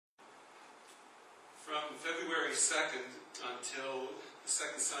February 2nd until the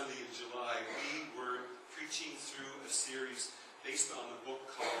second Sunday in July, we were preaching through a series based on a book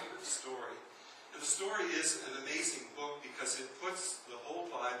called The Story. And The Story is an amazing book because it puts the whole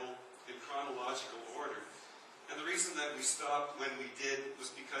Bible in chronological order. And the reason that we stopped when we did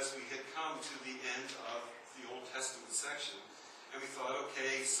was because we had come to the end of the Old Testament section. And we thought,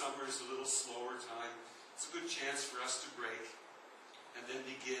 okay, summer's a little slower time. It's a good chance for us to break and then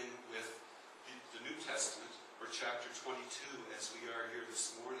begin with the New Testament, or chapter 22, as we are here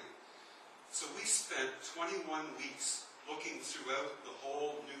this morning. So we spent 21 weeks looking throughout the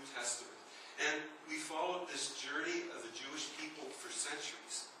whole New Testament. And we followed this journey of the Jewish people for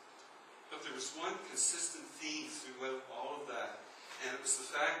centuries. But there was one consistent theme throughout all of that, and it was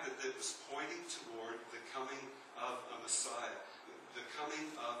the fact that it was pointing toward the coming of a Messiah, the coming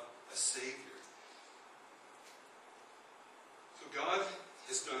of a Savior. So God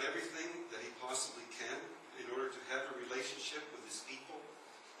has done everything that He possibly can in order to have a relationship with His people.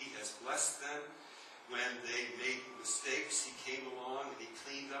 He has blessed them. When they made mistakes, He came along and He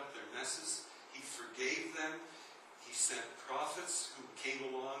cleaned up their messes. He forgave them. He sent prophets who came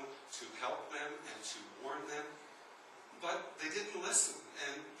along to help them and to warn them. But they didn't listen,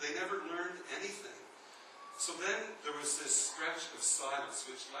 and they never learned anything. So then there was this stretch of silence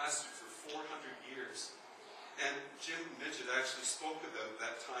which lasted for 400 years. And Jim Midget actually spoke about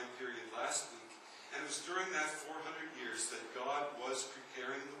that time period last week. And it was during that 400 years that God was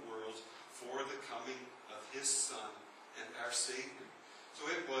preparing the world for the coming of His Son and our Savior. So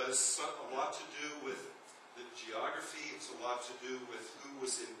it was a lot to do with the geography. It was a lot to do with who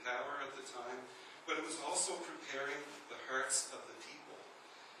was in power at the time. But it was also preparing the hearts of the people.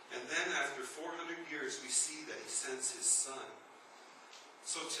 And then after 400 years, we see that He sends His Son.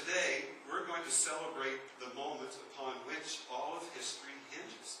 So today, we're going to celebrate the moment upon which all of history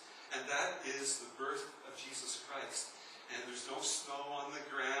hinges. And that is the birth of Jesus Christ. And there's no snow on the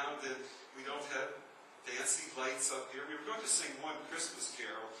ground, and we don't have fancy lights up here. We were going to sing one Christmas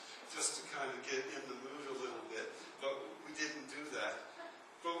carol just to kind of get in the mood a little bit, but we didn't do that.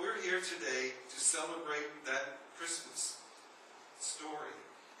 But we're here today to celebrate that Christmas story.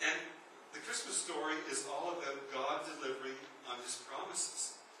 And the Christmas story is all about God delivering on His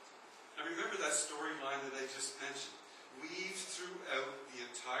promises. Now remember that storyline that I just mentioned. Weaved throughout the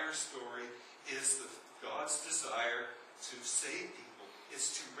entire story is God's desire to save people.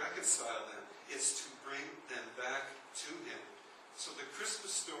 It's to reconcile them. It's to bring them back to Him. So the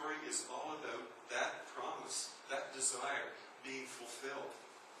Christmas story is all about that promise, that desire being fulfilled.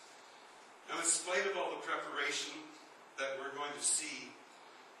 Now in spite of all the preparation that we're going to see,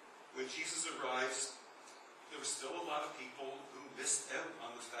 when Jesus arrives, there were still a lot of people who missed out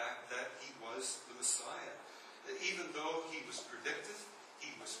on the fact that He was the Messiah. That even though He was predicted,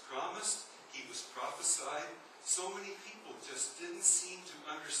 He was promised, He was prophesied, so many people just didn't seem to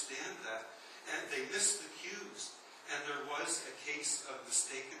understand that. And they missed the cues. And there was a case of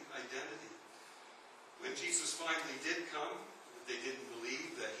mistaken identity. When Jesus finally did come, they didn't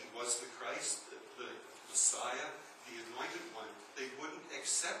believe that He was the Christ, the Messiah, the Anointed One. They wouldn't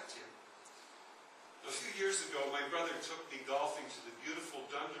accept Him. A few years ago, my brother took me golfing to the beautiful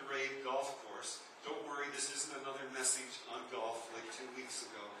Dunderade golf course. Don't worry, this isn't another message on golf like 2 weeks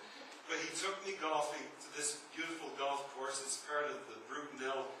ago. But he took me golfing to this beautiful golf course. It's part of the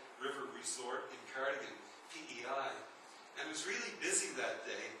Brudenell River Resort in Cardigan, PEI. And it was really busy that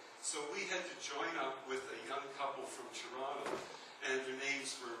day, so we had to join up with a young couple from Toronto. And their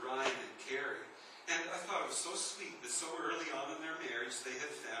names were Ryan and Carrie. And I thought it was so sweet that so early on in their marriage they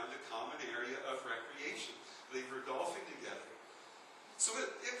had found a common area of recreation. They were golfing together. So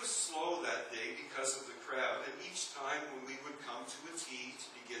it was slow that day because of the crowd. And each time when we would come to a tee to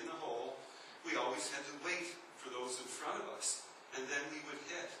begin the hole, we always had to wait for those in front of us. And then we would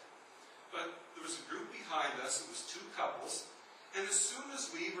hit. But there was a group behind us. It was two couples. And as soon as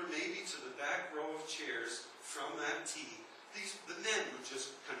we were maybe to the back row of chairs from that tee, the men would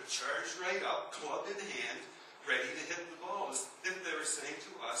just kind of charge right up, club in hand, ready to hit the ball. As if they were saying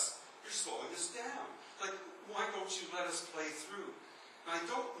to us, "You're slowing us down. Like, why don't you let us play through?" And I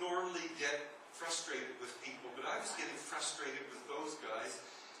don't normally get frustrated with people, but I was getting frustrated with those guys,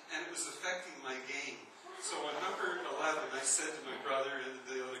 and it was affecting my game. So on number 11, I said to my brother and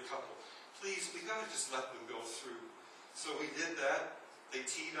the other couple, "Please, we got to just let them go through." So we did that. They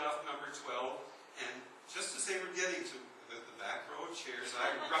teed off number 12, and just as they were getting to the back row of chairs,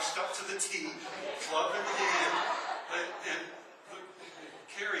 I rushed up to the tee, club in hand, and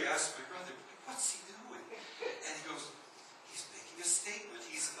Carrie asked my brother, "What's he doing?" And he goes, "He's making a statement.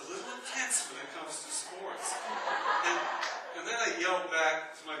 He's a little intense when it comes to sports." And And then I yelled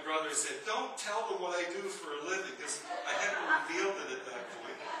back to my brother and said, don't tell them what I do for a living, because I hadn't revealed it at that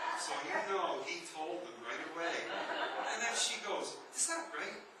point. So you know, he told them right away. And then she goes, is that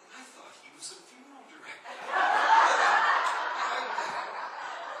right? I thought he was a funeral director.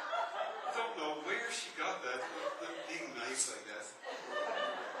 I don't know where she got that. Being nice, I guess.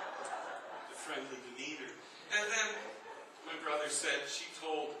 The friendly demeanor. And then my brother said she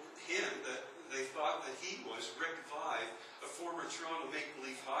told him that they thought that he was Rick Vive, a former Toronto Maple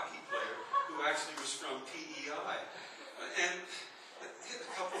Leaf hockey player who actually was from PEI. And a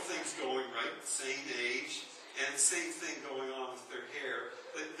couple things going right, same age, and same thing going on with their hair.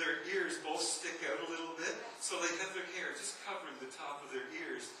 Their ears both stick out a little bit, so they have their hair just covering the top of their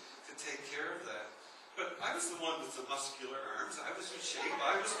ears to take care of that. But I was the one with the muscular arms. I was in shape.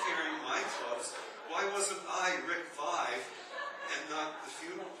 I was carrying my clubs. Why wasn't I Rick Vive and not the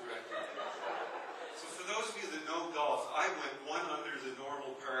funeral director? So for those of you that know golf, I went one under the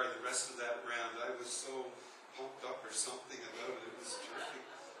normal par the rest of that round. I was so pumped up or something about it. It was terrific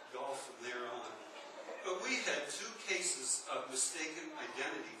golf from there on. But we had 2 cases of mistaken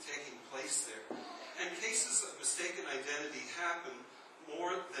identity taking place there. And cases of mistaken identity happen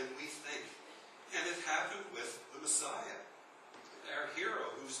more than we think. And it happened with the Messiah, our hero,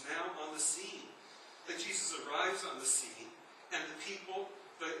 who's now on the scene. That Jesus arrives on the scene, and the people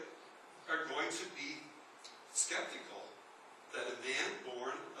that are going to be skeptical that a man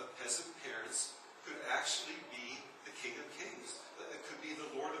born of peasant parents could actually be the King of Kings, that it could be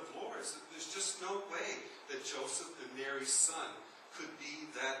the Lord of Lords. There's just no way that Joseph and Mary's son could be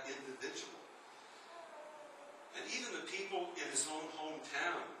that individual. And even the people in his own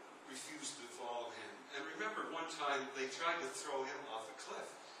hometown refused to follow him. And remember, one time they tried to throw him off a cliff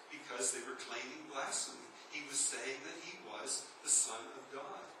because they were claiming blasphemy. He was saying that he was the Son of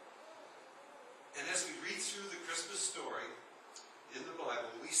God. And as we read through the Christmas story in the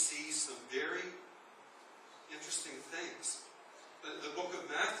Bible, we see some very interesting things. The book of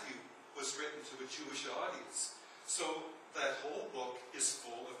Matthew was written to a Jewish audience. So that whole book is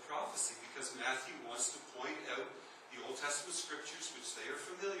full of prophecy because Matthew wants to point out the Old Testament scriptures, which they are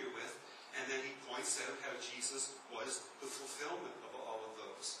familiar with, and then he points out how Jesus was the fulfillment of all of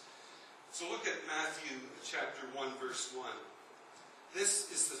those. So look at Matthew chapter 1, verse 1.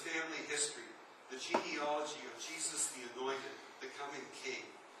 This is the family history, the genealogy of Jesus the Anointed, the coming King.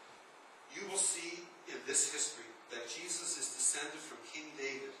 You will see in this history that Jesus is descended from King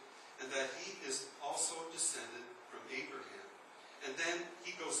David, and that he is also descended from Abraham. And then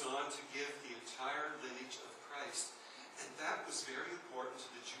he goes on to give the entire lineage of Christ. And that was very important to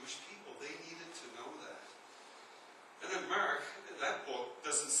the Jewish people. They needed to know that. And then Mark, that book,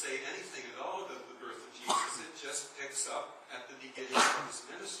 doesn't say anything at all about the birth of Jesus. It just picks up at the beginning of his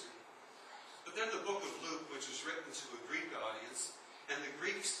ministry. But then the book of Luke, which was written to a Greek audience, and the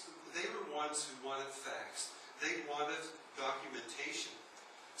Greeks, they were ones who wanted facts. They wanted documentation.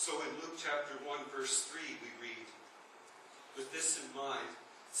 So in Luke chapter 1, verse 3, we read, with this in mind,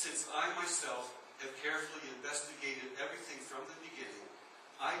 since I myself have carefully investigated everything from the beginning,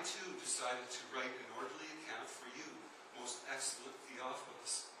 I too decided to write an orderly account for you, most excellent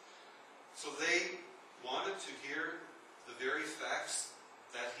Theophilus. So they wanted to hear the very facts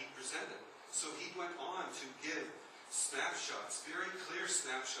that he presented. So he went on to give snapshots, very clear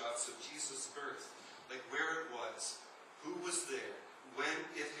snapshots of Jesus' birth, like where it was, who was there, when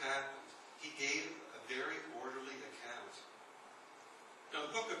it happened. He gave a very orderly account. Now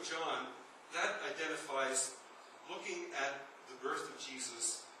the book of John, that identifies looking at the birth of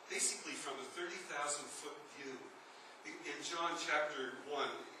Jesus basically from a 30,000-foot view. In John chapter 1,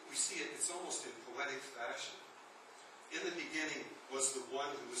 we see it, it's almost in poetic fashion. In the beginning was the one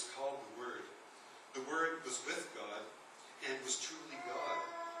who was called the Word. The Word was with God and was truly God.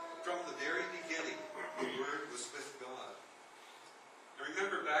 From the very beginning, the Word was with God. Now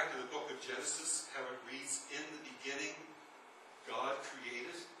remember back in the book of Genesis, how it reads, in the beginning, God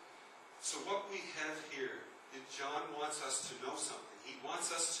created. So what we have here, is John wants us to know something. He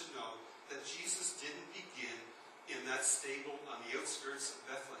wants us to know that Jesus didn't begin in that stable on the outskirts of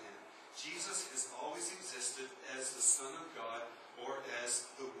Bethlehem. Jesus has always existed as the Son of God or as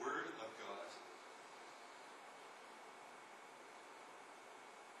the Word of God.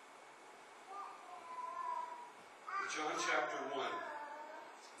 In John chapter 1,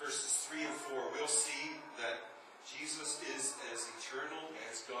 verses 3 and 4, we'll see that Jesus is as eternal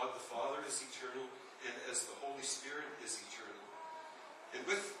as God the Father is eternal and as the Holy Spirit is eternal. And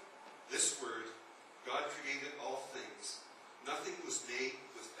with this Word, God created all things. Nothing was made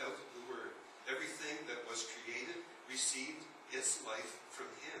without the Word. Everything that was created received its life from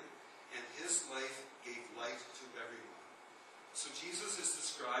Him, and His life gave light to everyone. So Jesus is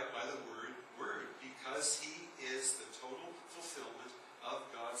described by the word Word because he is the total fulfillment of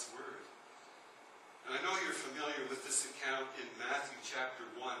God's Word. And I know you're familiar with this account in Matthew chapter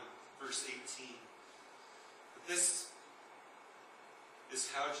 1, verse 18. But this is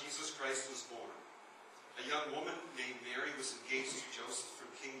how Jesus Christ was born. A young woman named Mary was engaged to Joseph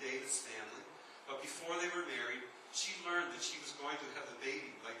from King David's family. But before they were married, she learned that she was going to have a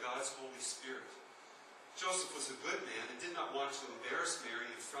baby by God's Holy Spirit. Joseph was a good man and did not want to embarrass Mary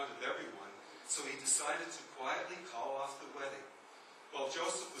in front of everyone, so he decided to quietly call off the wedding. While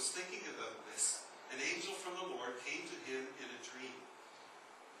Joseph was thinking about this, an angel from the Lord came to him in a dream.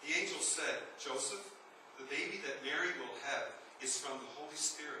 The angel said, "Joseph, the baby that Mary will have is from the Holy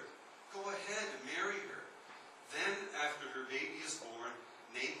Spirit. Go ahead and marry her. Then, after her baby is born,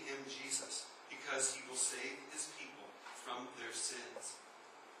 name him Jesus, because he will save his people from their sins."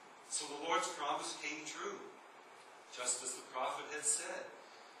 So the Lord's promise came true, just as the prophet had said.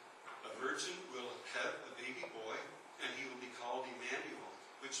 A virgin will have a baby boy, and he will be called Emmanuel,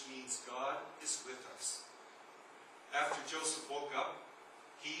 which means God is with us. After Joseph woke up,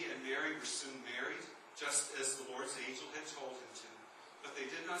 he and Mary were soon married, just as the Lord's angel had told him to. But they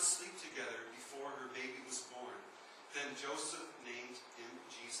did not sleep together before her baby was born. Then Joseph named him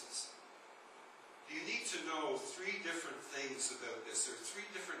Jesus. You need to know three different things about this. There are three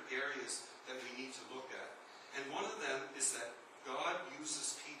different areas that we need to look at. And one of them is that God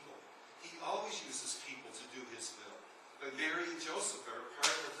uses people. He always uses people to do his will. But Mary and Joseph are a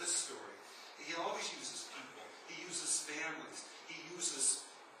part of this story. He always uses people. He uses families. He uses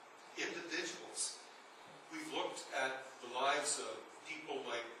individuals. We've looked at the lives of people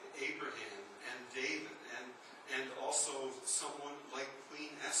like Abraham and David and also someone like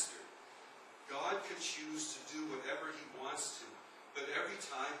Queen Esther. God can choose to do whatever he wants to, but every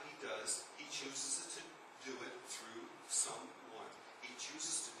time he does, he chooses to do it through someone. He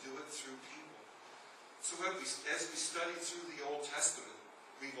chooses to do it through people. So as we study through the Old Testament,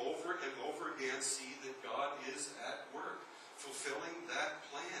 we over and over again see that God is at work, fulfilling that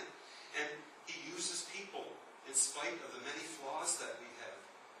plan. And he uses people in spite of the many flaws that we have.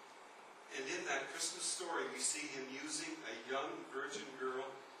 And in that Christmas story, we see him using a young virgin girl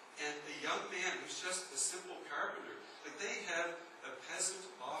and a young man who's just a simple carpenter. Like, they have a peasant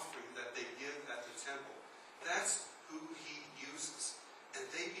offering that they give at the temple. That's who he uses. And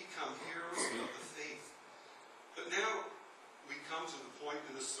they become heroes of the faith. But now we come to the point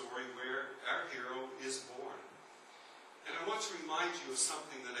in the story where our hero is born. And I want to remind you of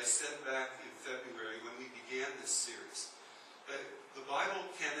something that I said back in February when we began this series. That the Bible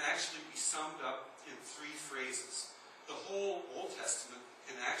can actually be summed up in three phrases. The whole Old Testament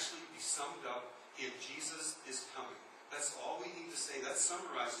can actually be summed up in Jesus is coming. That's all we need to say. That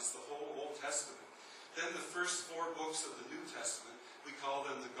summarizes the whole Old Testament. Then the first four books of the New Testament, we call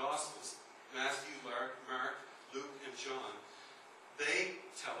them the Gospels. Matthew, Mark, Luke, and John. They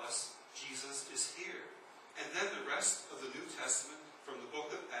tell us Jesus is here. And then the rest of the New Testament, from the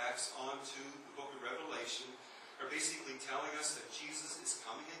book of Acts on to the book of Revelation, are basically telling us that Jesus is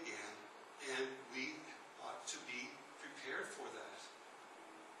coming again, and we ought to be prepared for that.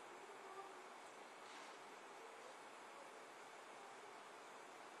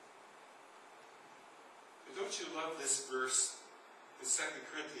 And don't you love this verse in 2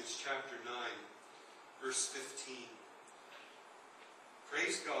 Corinthians chapter 9, verse 15?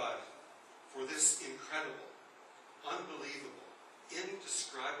 Praise God for this incredible, unbelievable,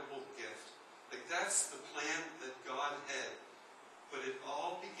 indescribable gift. Like, that's the plan that God had. But it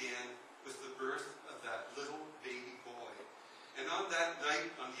all began with the birth of that little baby boy. And on that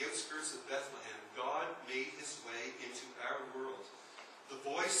night, on the outskirts of Bethlehem, God made his way into our world. The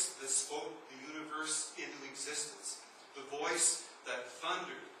voice that spoke the universe into existence. The voice that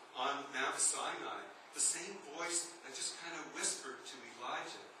thundered on Mount Sinai. The same voice that just kind of whispered to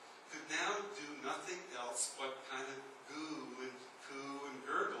Elijah could now do nothing else but kind of goo and coo and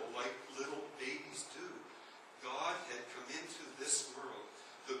gurgle like little babies do. God had come into this world.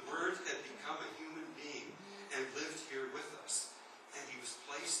 The Word had become a human being and lived here with us. And he was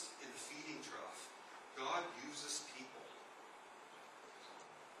placed in the feeding trough. God uses people.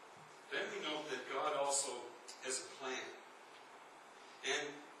 Then we note that God also has a plan. And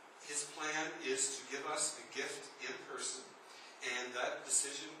his plan is to give us a gift in person. And that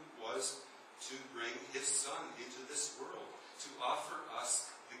decision was to bring his Son into this world, to offer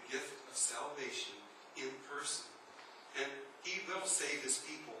us the gift of salvation in person. And he will save his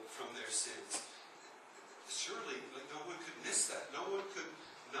people from their sins. Surely, no one could miss that. No one could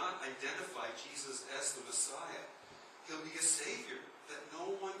not identify Jesus as the Messiah. He'll be a Savior that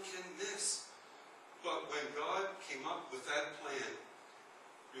no one can miss. But when God came up with that plan,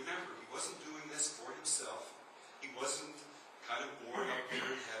 remember, he wasn't doing this for himself. He wasn't kind of born up there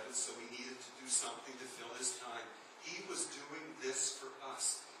in heaven, so he needed to do something to fill his time. He was doing this for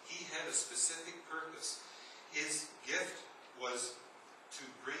us. He had a specific purpose. His gift was to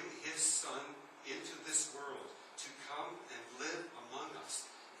bring his Son into this world, to come and live among us,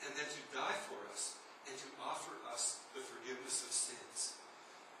 and then to die for us, and to offer us the forgiveness of sins.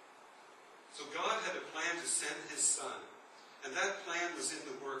 So God had a plan to send his Son, and that plan was in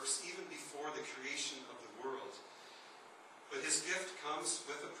the works even before the creation of the world. But his gift comes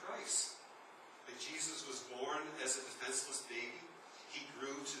with a price. When Jesus was born as a defenseless baby, he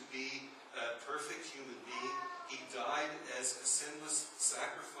grew to be a perfect human being. He died as a sinless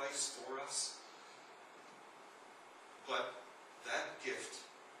sacrifice for us. But that gift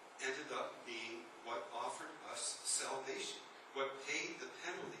ended up being what offered us salvation, what paid the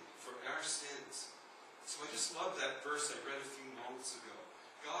penalty for our sins. So I just love that verse I read a few moments ago.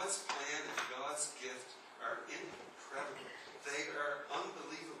 God's plan and God's gift are incredible. They are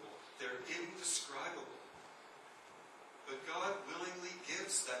unbelievable. They're indescribable. But God willingly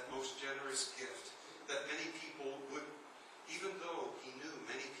gives that most generous gift that many people would, even though he knew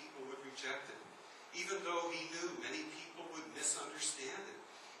many people would reject it, even though he knew many people would misunderstand it,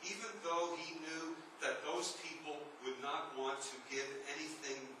 even though he knew that those people would not want to give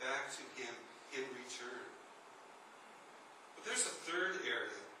anything back to him in return. But there's a third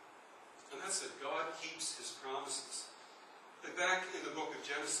area, and that's that God keeps his promises. And back in the book of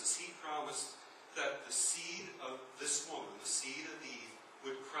Genesis, he promised that the seed of this woman, the seed of Eve,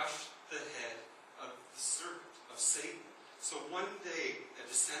 would crush the head of the serpent, of Satan. So one day, a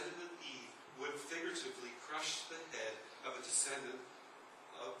descendant of Eve would figuratively crush the head of a descendant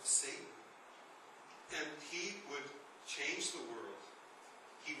of Satan. And he would change the world.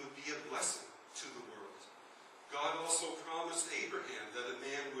 He would be a blessing to the world. God also promised Abraham that a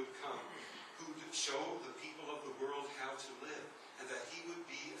man would come who would show the people of the world how to live, and that he would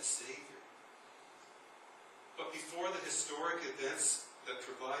be a Savior. But before the historic events that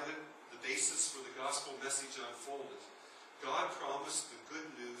provided the basis for the gospel message unfolded, God promised the good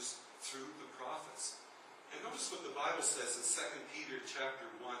news through the prophets. And notice what the Bible says in 2 Peter chapter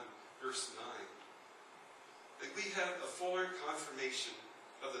 1, verse 9. That we have a fuller confirmation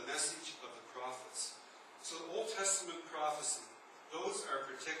of the message of the prophets. So Old Testament prophecy, those are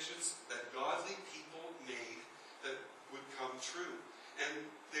predictions that godly people made that would come true. And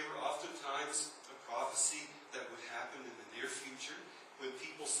they were oftentimes a prophecy that would happen in the near future. When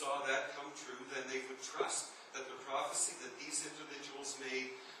people saw that come true, then they would trust that the prophecy that these individuals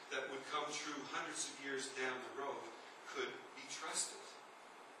made that would come true hundreds of years down the road could be trusted.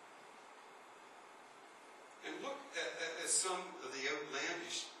 And look at some of the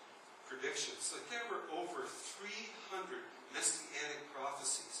outlandish predictions. Like there were over 300 messianic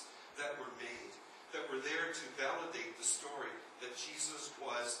prophecies that were made, that were there to validate the story that Jesus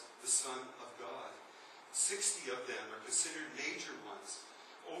was the Son of God. 60 of them are considered major ones.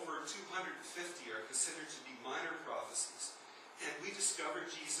 Over 250 are considered to be minor prophecies. And we discover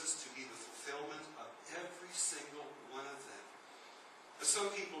Jesus to be the fulfillment of every single one of them. Now,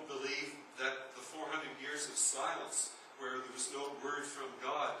 some people believe that the 400 years of silence, where there was no word from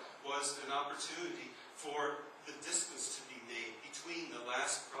God, was an opportunity for the distance to be made between the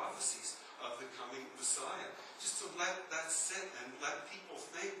last prophecies of the coming Messiah. Just to let that sit and let people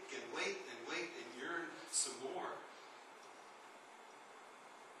think and wait and yearn some more.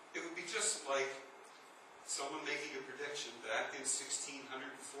 It would be just like someone making a prediction back in 1614,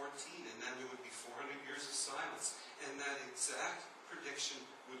 and then there would be 400 years of silence. And that exact prediction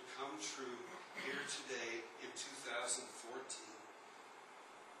would come true here today in 2014.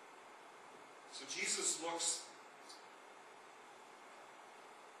 So Jesus looks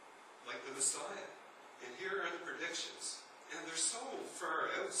like the Messiah. And here are the predictions. And they're so far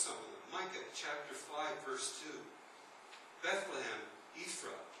out, some of them. Micah chapter 5, verse 2. Bethlehem,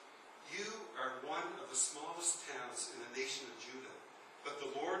 Ephraim, you are one of the smallest towns in the nation of Judah. But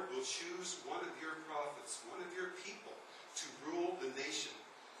the Lord will choose one of your prophets, one of your people, to rule the nation.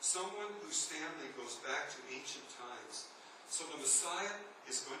 Someone whose family goes back to ancient times. So the Messiah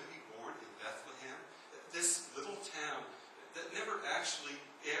is going to be born in Bethlehem, this little town that never actually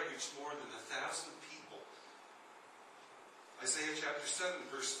averaged more than 1,000 people. Isaiah chapter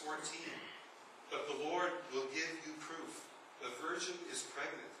 7, verse 14. But the Lord will give you proof. The virgin is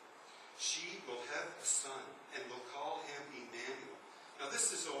pregnant. She will have a son and will call him Emmanuel. Now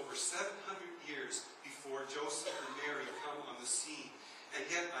this is over 700 years before Joseph and Mary come on the scene. And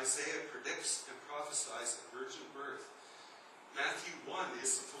yet Isaiah predicts and prophesies a virgin birth. Matthew 1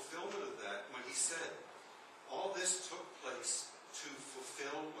 is the fulfillment of that when he said, all this took place to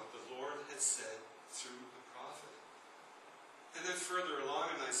fulfill what the Lord had said through the prophet. And then further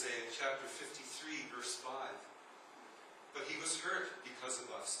along in Isaiah chapter 53, verse 5, but he was hurt because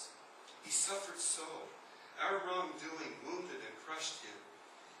of us. He suffered so. Our wrongdoing wounded and crushed him.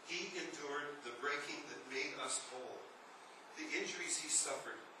 He endured the breaking that made us whole. The injuries he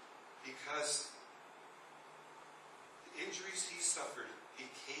suffered became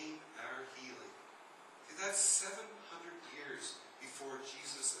our healing. See, that's 700 years before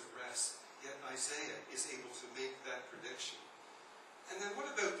Jesus' arrest, yet Isaiah is able to make that prediction. And then what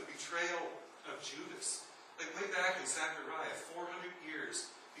about the betrayal of Judas? Like way back in Zechariah, 400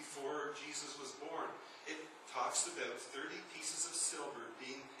 years before Jesus was born, it talks about 30 pieces of silver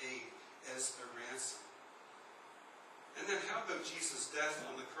being paid as a ransom. And then how about Jesus' death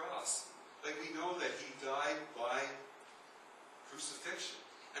on the cross? Like we know that he died by crucifixion.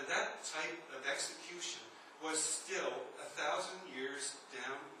 And that type of execution was still 1,000 years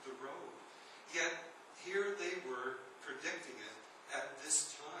down the road. Yet here they were predicting it at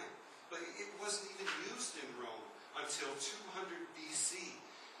this time. But it wasn't even used in Rome until 200 BC,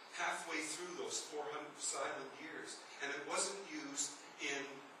 halfway through those 400 silent years. And it wasn't used in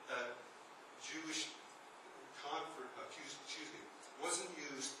Jewish wasn't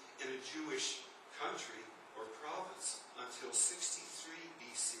used in a Jewish country or province until 63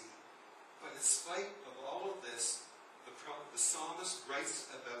 BC. But in spite of all of this, the psalmist writes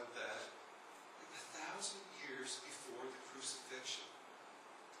about that 1,000 years before the crucifixion.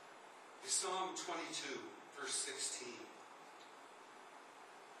 In Psalm 22, verse 16.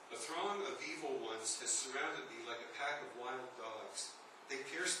 A throng of evil ones has surrounded me like a pack of wild dogs. They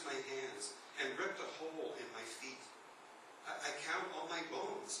pierced my hands and ripped a hole in my feet. I count all my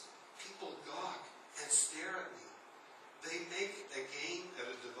bones. People gawk and stare at me. They make a game out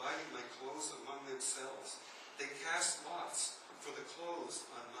of dividing my clothes among themselves. They cast lots for the clothes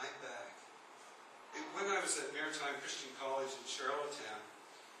on my back. When I was at Maritime Christian College in Charlottetown,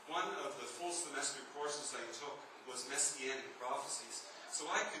 one of the full semester courses I took was Messianic Prophecies. So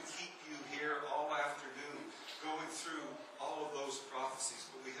I could keep you here all afternoon going through all of those prophecies,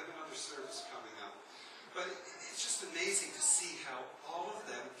 but we have another service coming up. But it's just amazing to see how all of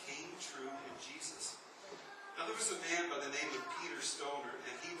them came true in Jesus. Now there was a man by the name of Peter Stoner,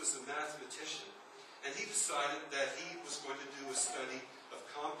 and he was a mathematician. And he decided that he was going to do a study of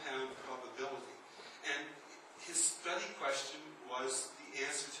compound probability. And his study question was the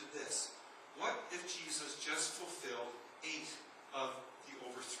answer to this. What if Jesus just fulfilled 8 of the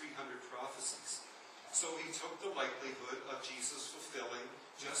over 300 prophecies? So he took the likelihood of Jesus fulfilling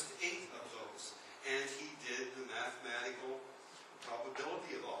just 8 of those. And he did the mathematical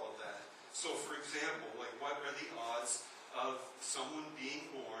probability of all of that. So for example, like what are the odds of someone being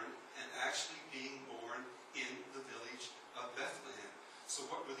born and actually being born in the village of Bethlehem? So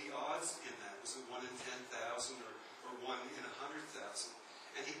what were the odds in that? Was it 1 in 10,000 or 1 in 100,000?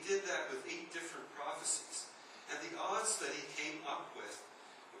 And he did that with 8 different prophecies. And the odds that he came up with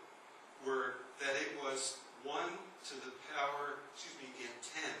were that it was 1 to the power, in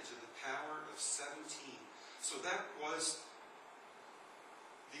 10 to the power of 17. So that was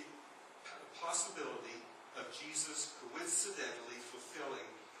the possibility of Jesus coincidentally fulfilling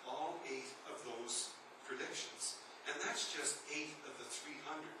all 8 of those predictions. And that's just 8 of the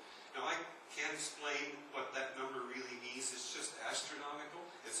 300. Now I can't explain what that number really means. It's just astronomical.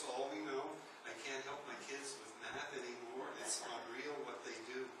 It's all we know. I can't help my kids with math anymore. It's unreal what they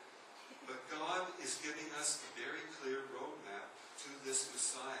do. But God is giving us a very clear roadmap to this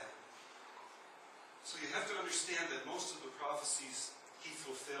Messiah. So you have to understand that most of the prophecies he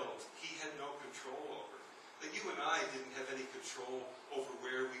fulfilled, he had no control over. That you and I didn't have any control over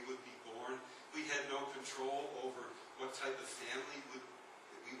where we would be born. We had no control over what type of family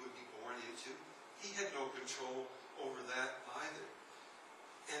we would be born into. He had no control over that either.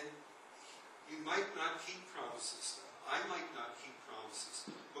 And you might not keep promises. I might not keep promises.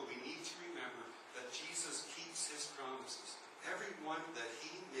 But we need to remember that Jesus keeps his promises. Every one that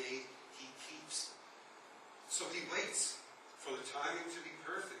he made, he keeps. So he waits for the timing to be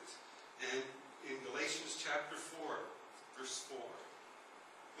perfect. And in Galatians chapter 4, verse 4,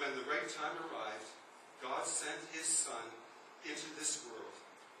 when the right time arrived, God sent his Son into this world,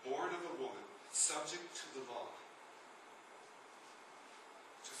 born of a woman, subject to the law,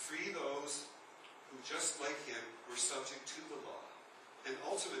 to free those who, just like him, were subject to the law. And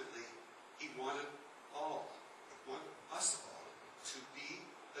ultimately, he wanted us all, to be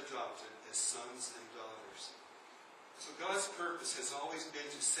adopted as sons and daughters. So God's purpose has always been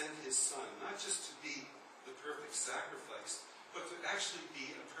to send his Son, not just to be the perfect sacrifice, but to actually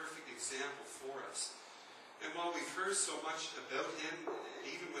be a perfect example for us. And while we've heard so much about him,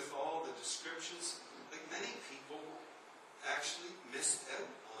 even with all the descriptions, like many people actually missed out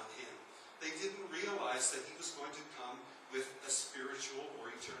on him. They didn't realize that he was going to come with a spiritual or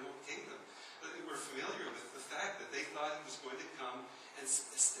eternal kingdom. They were familiar with the fact that they thought he was going to come and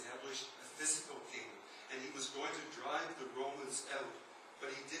establish a physical kingdom. And he was going to drive the Romans out.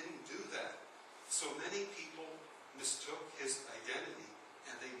 But he didn't do that. So many people mistook his identity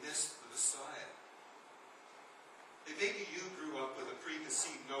and they missed the Messiah. And maybe you grew up with a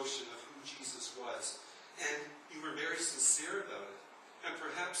preconceived notion of who Jesus was, and you were very sincere about it. And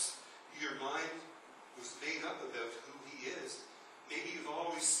perhaps your mind was made up about who he is. Maybe you've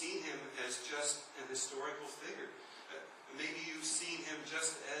always seen him as just an historical figure. Maybe you've seen him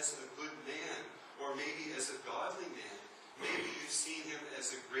just as a good man, or maybe as a godly man. Maybe you've seen him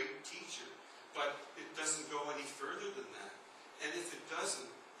as a great teacher. But it doesn't go any further than that. And if it doesn't,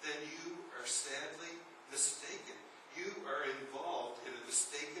 then you are sadly mistaken. You are involved in a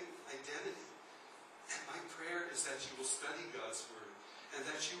mistaken identity. And my prayer is that you will study God's Word, and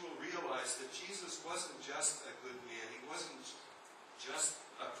that you will realize that Jesus wasn't just a good man. He wasn't just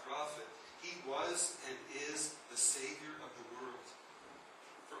a prophet. He was and is the Savior of the world.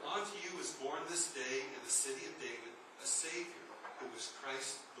 For unto you is born this day in the city of David a Savior, who is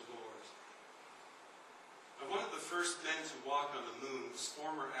Christ the Lord. Now, one of the first men to walk on the moon was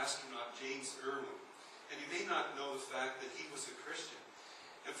former astronaut James Irwin. And you may not know the fact that he was a Christian.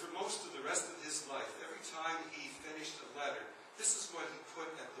 And for most of the rest of his life, every time he finished a letter, this is what he put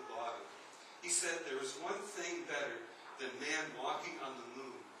at the bottom. He said, there is one thing better than man walking on the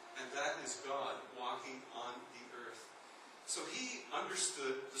moon, and that is God walking on the earth. So he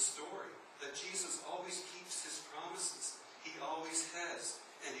understood the story, that Jesus always keeps his promises. He always has,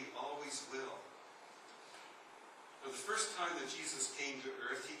 and he always will. Now, the first time that Jesus came to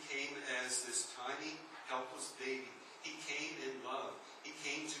earth, he came as this tiny, helpless baby. He came in love. He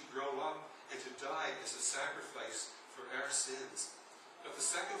came to grow up and to die as a sacrifice for our sins. But the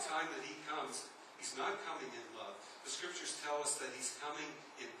second time that he comes, he's not coming in love. The scriptures tell us that he's coming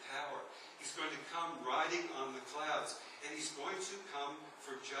in power. He's going to come riding on the clouds, and he's going to come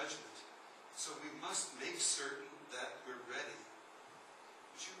for judgment. So we must make certain that we're ready.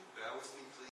 Would you bow with me, please?